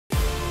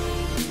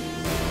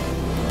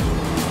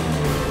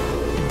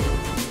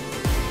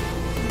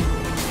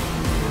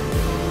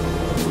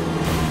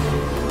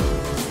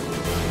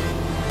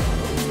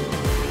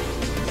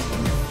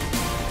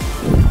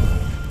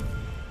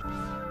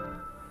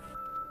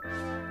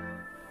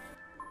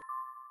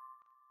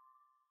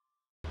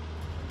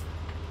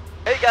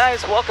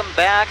guys, welcome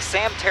back.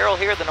 Sam Terrell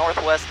here, the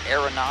Northwest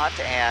Aeronaut,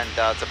 and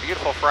it's a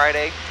beautiful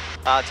Friday.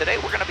 Today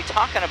we're going to be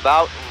talking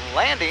about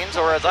landings,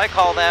 or as I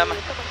call them,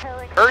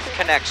 Earth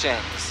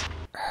connections.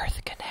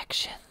 Earth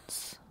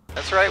connections.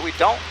 That's right, we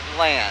don't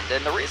land,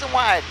 and the reason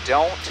why I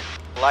don't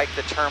like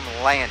the term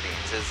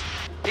landings is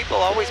people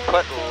always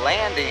put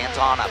landings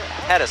on a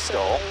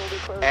pedestal,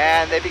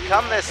 and they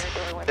become this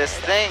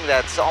thing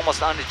that's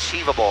almost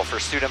unachievable for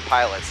student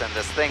pilots, and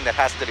this thing that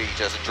has to be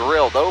just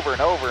drilled over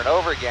and over and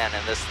over again,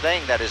 and this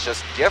thing that is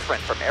just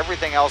different from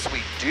everything else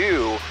we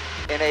do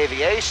in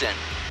aviation,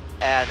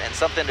 and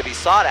something to be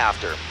sought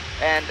after.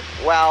 And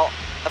while,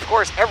 of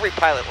course, every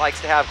pilot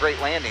likes to have great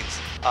landings,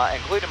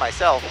 including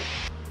myself,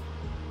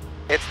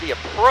 it's the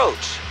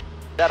approach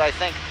that I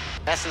think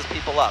messes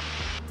people up.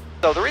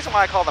 So the reason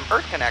why I call them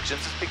Earth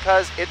connections is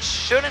because it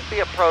shouldn't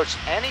be approached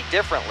any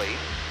differently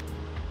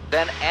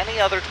than any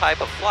other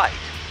type of flight.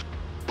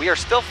 We are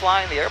still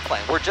flying the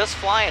airplane. We're just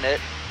flying it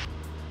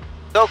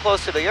so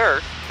close to the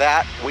Earth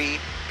that we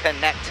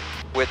connect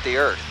with the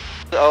Earth.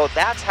 So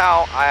that's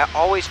how I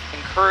always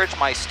encourage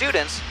my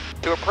students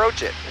to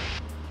approach it.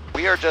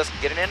 We are just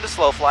getting into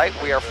slow flight.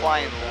 We are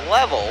flying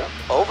level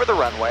over the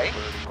runway,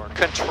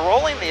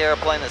 controlling the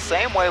airplane the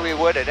same way we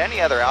would at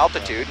any other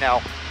altitude.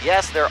 Now,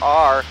 yes, there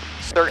are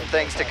certain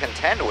things to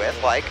contend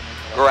with, like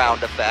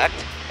ground effect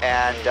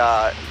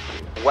and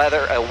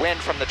weather, a wind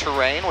from the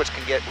terrain, which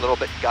can get a little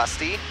bit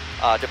gusty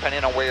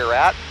depending on where you're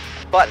at.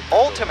 But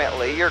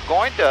ultimately, you're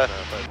going to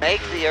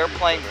make the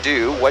airplane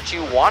do what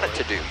you want it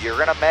to do. You're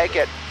going to make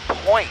it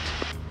point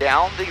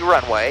down the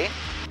runway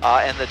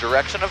in the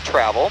direction of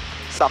travel.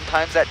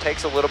 Sometimes that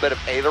takes a little bit of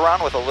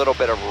aileron with a little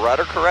bit of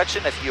rudder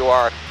correction if you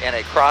are in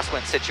a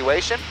crosswind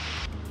situation.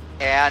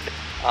 And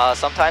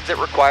sometimes it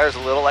requires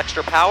a little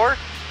extra power.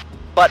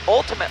 But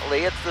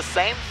ultimately, it's the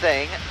same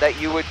thing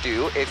that you would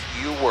do if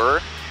you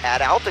were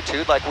at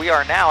altitude like we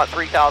are now at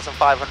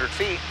 3,500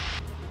 feet,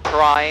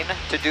 trying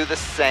to do the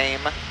same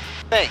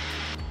thing.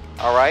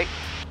 All right?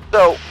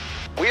 So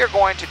we are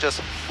going to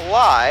just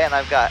fly, and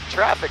I've got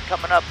traffic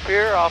coming up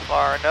here off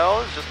our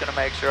nose. Just going to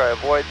make sure I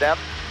avoid them.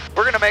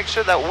 We're going to make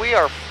sure that we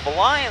are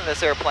flying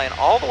this airplane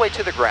all the way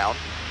to the ground,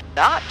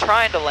 not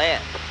trying to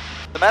land.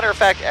 As a matter of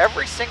fact,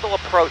 every single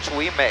approach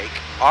we make,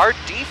 our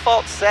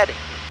default setting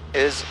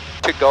is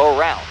to go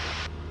around.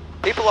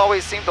 People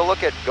always seem to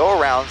look at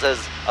go-arounds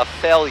as a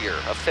failure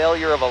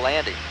of a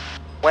landing,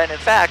 when in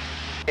fact,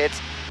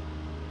 it's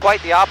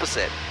quite the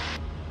opposite.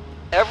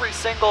 Every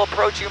single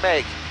approach you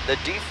make, the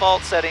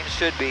default setting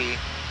should be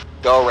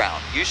go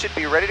around. You should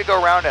be ready to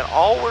go around, and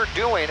all we're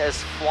doing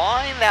is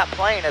flying that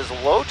plane as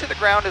low to the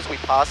ground as we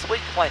possibly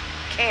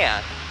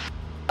can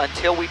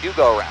until we do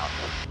go around.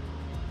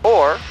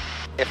 Or,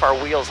 if our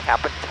wheels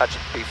happen to touch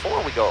it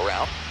before we go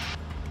around,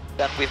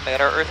 then we've made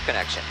our Earth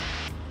connection.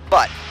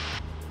 But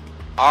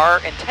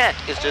our intent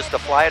is just to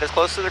fly it as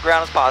close to the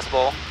ground as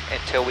possible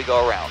until we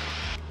go around.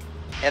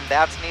 And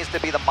that needs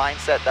to be the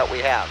mindset that we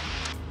have.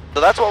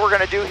 So that's what we're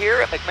going to do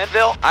here at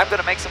McMinnville. I'm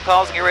going to make some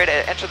calls and get ready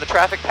to enter the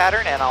traffic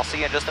pattern, and I'll see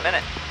you in just a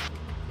minute.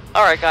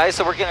 Alright guys,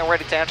 so we're getting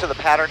ready to enter the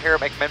pattern here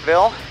at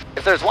McMinnville.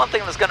 If there's one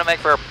thing that's going to make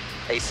for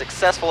a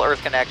successful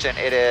Earth connection,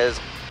 it is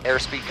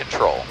airspeed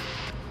control.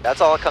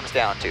 That's all it comes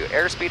down to.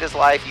 Airspeed is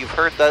life. You've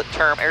heard the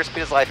term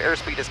airspeed is life,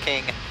 airspeed is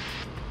king.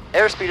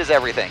 Airspeed is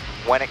everything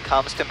when it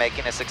comes to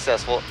making a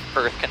successful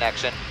Earth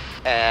connection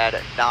and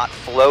not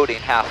floating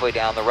halfway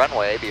down the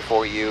runway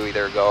before you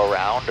either go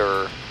around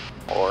or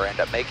end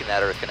up making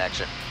that Earth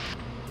connection.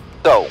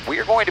 So we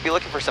are going to be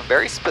looking for some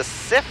very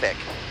specific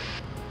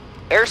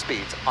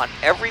airspeeds on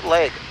every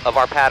leg of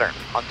our pattern.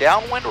 On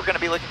downwind, we're going to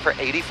be looking for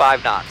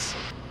 85 knots.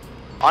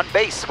 On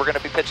base, we're going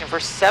to be pitching for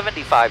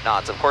 75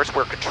 knots. Of course,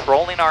 we're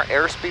controlling our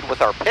airspeed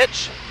with our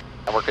pitch,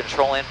 and we're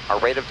controlling our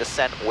rate of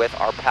descent with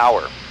our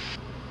power.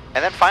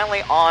 And then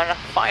finally, on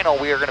final,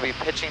 we are going to be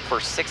pitching for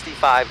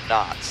 65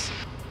 knots.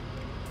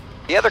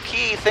 The other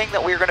key thing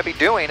that we're going to be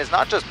doing is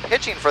not just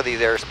pitching for these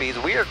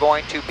airspeeds, we are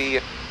going to be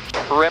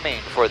trimming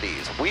for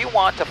these. We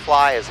want to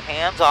fly as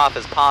hands-off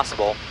as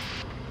possible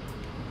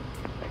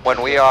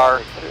when we are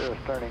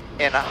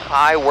in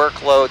high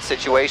workload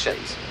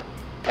situations.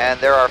 And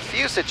there are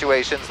few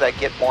situations that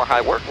get more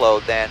high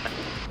workload than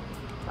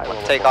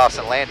takeoffs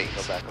and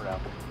landings.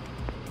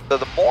 So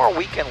the more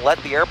we can let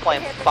the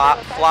airplane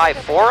fly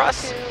for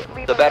us,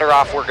 the better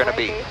off we're going to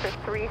be.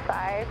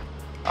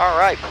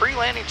 Alright,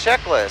 pre-landing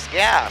checklist.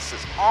 Gas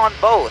is on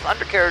both.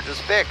 Undercarriage is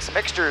fixed.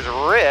 Mixture is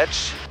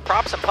rich.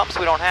 Props and pumps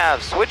we don't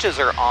have. Switches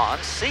are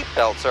on. Seat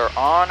belts are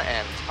on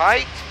and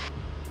tight.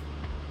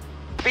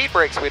 Speed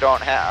brakes we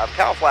don't have.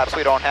 Cowl flaps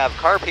we don't have.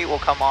 Carb heat will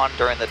come on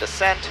during the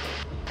descent,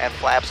 and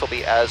flaps will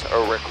be as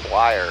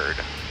required.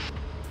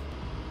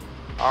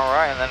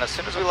 Alright, and then as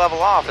soon as we level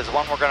off is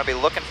when we're going to be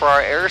looking for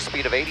our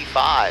airspeed of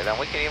 85, and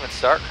we can even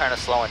start kind of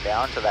slowing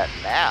down to that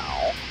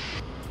now.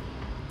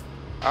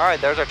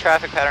 Alright, there's our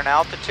traffic pattern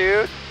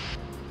altitude.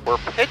 We're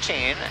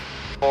pitching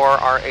for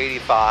our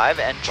 85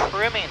 and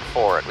trimming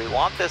for it. We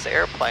want this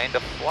airplane to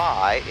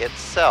fly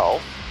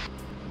itself.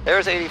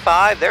 There's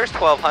 85, there's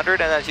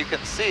 1200, and as you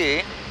can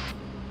see,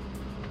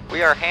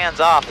 We are hands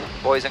off,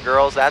 boys and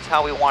girls. That's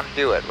how we want to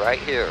do it, right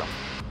here.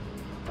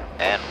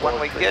 And when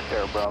we get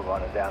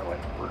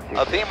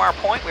a beam our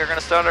point, we're going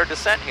to start our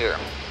descent here.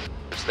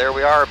 So there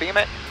we are, beam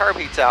it, carb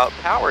heat's out,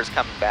 power is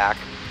coming back.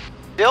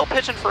 Still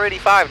pitching for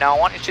 85. Now I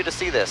want you to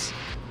see this.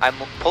 I'm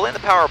pulling the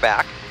power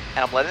back,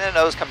 and I'm letting the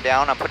nose come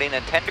down. I'm putting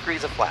in 10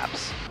 degrees of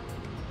flaps.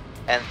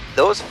 And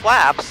those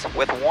flaps,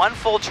 with one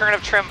full turn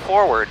of trim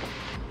forward,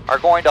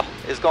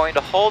 is going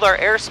to hold our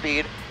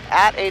airspeed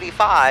at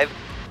 85,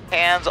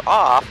 hands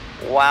off,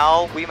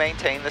 while we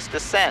maintain this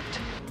descent.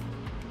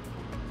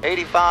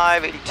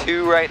 85,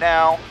 82 right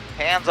now.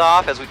 Hands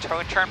off. As we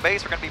turn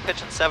base, we're going to be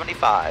pitching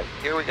 75.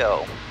 Here we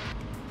go.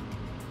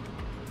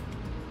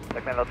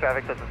 McMinnville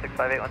traffic, system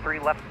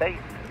 65813, left base,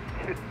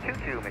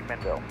 22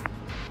 McMinnville.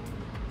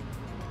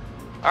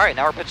 Alright,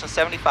 now we're pitching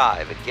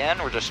 75. Again,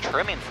 we're just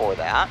trimming for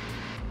that.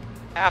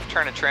 Half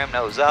turn and trim,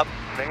 nose up.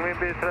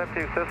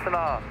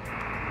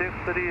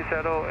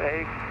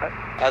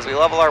 As we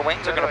level our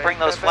wings, we're going to bring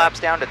those flaps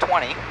down to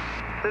 20.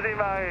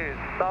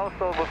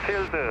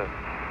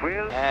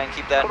 And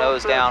keep that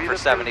nose down for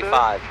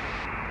 75.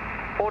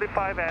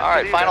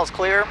 Alright, final's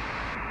clear.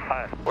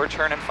 We're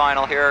turning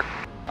final here.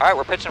 Alright,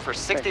 we're pitching for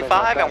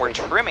 65 and we're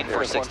trimming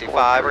for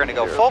 65. We're going to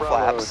go full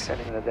flaps.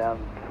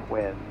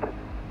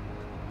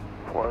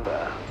 For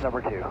the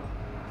number 2.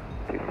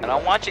 And I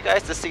want you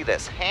guys to see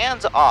this.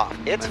 Hands off.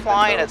 It's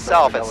flying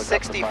itself at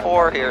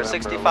 64 here,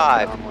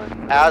 65,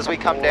 as we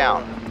come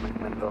down.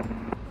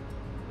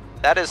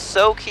 That is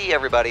so key,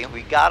 everybody.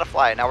 We gotta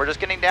fly it. Now we're just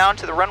getting down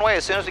to the runway.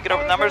 As soon as we get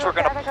over the numbers, we're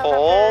gonna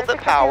pull the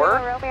power,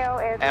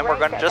 and we're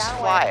gonna just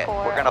fly it.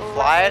 We're gonna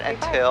fly it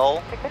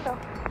until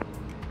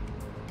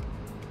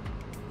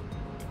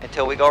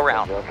we go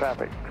around,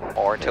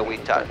 or until we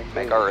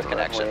make our Earth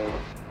connection.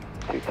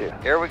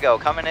 Here we go,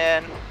 coming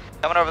in,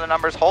 coming over the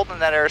numbers, holding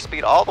that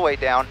airspeed all the way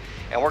down,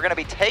 and we're gonna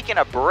be taking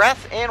a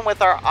breath in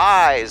with our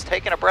eyes,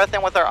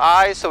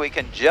 so we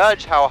can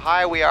judge how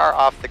high we are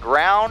off the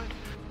ground.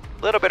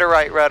 Little bit of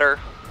right rudder,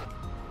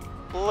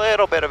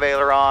 little bit of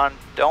aileron.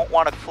 Don't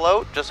want to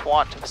float, just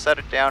want to set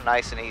it down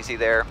nice and easy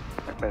there.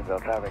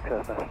 McMinnville traffic,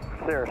 Cessna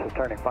Cirrus is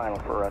turning final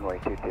for runway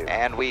 22.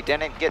 And we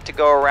didn't get to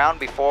go around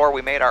before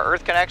we made our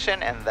Earth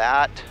connection, and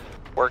that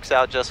works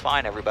out just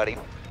fine, everybody.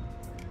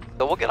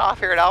 So we'll get off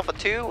here at Alpha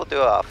 2, we'll do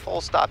a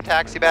full stop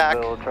taxi back.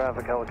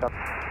 Traffic helicopter.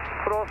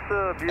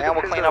 And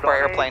we'll clean up our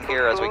airplane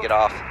here as we get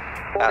off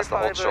past the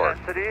hold short.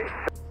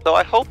 So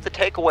I hope the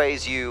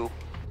takeaways you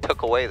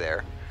took away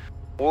there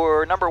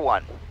were, number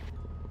 1,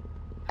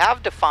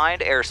 have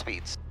defined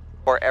airspeeds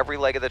for every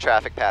leg of the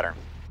traffic pattern.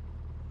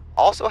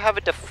 Also have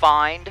a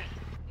defined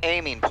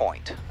aiming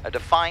point, a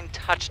defined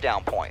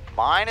touchdown point.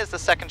 Mine is the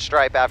second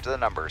stripe after the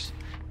numbers.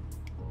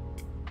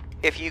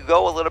 If you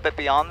go a little bit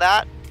beyond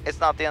that,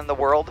 it's not the end of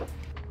the world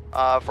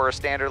for a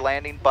standard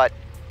landing, but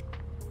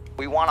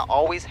we want to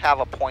always have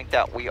a point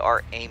that we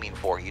are aiming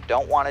for. You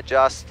don't want to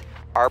just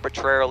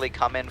arbitrarily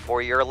come in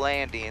for your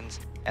landings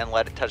and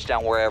let it touch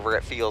down wherever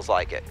it feels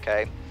like it,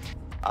 okay?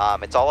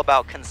 It's all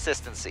about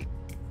consistency.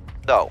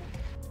 So,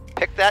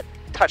 pick that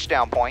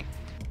touchdown point,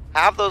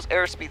 have those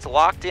airspeeds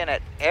locked in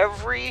at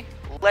every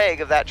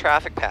leg of that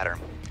traffic pattern,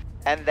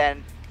 and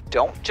then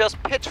don't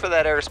just pitch for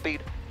that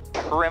airspeed,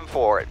 trim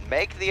for it.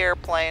 Make the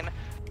airplane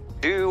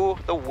do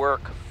the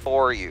work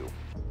for you.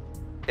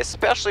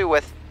 Especially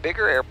with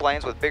bigger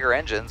airplanes with bigger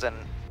engines, and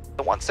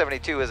the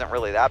 172 isn't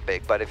really that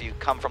big, but if you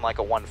come from like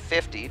a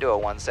 150 to a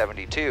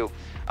 172,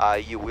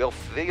 you will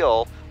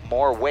feel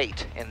more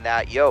weight in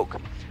that yoke.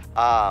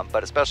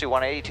 But especially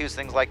 182s,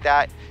 things like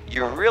that,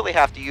 you really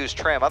have to use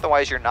trim.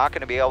 Otherwise, you're not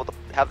going to be able to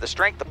have the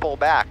strength to pull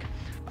back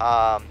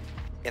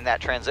in that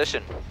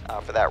transition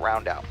for that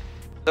round out.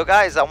 So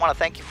guys, I want to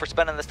thank you for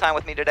spending this time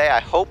with me today.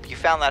 I hope you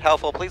found that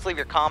helpful. Please leave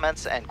your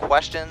comments and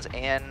questions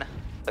in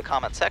the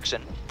comment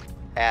section.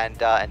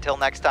 And until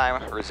next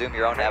time, resume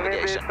your own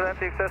navigation.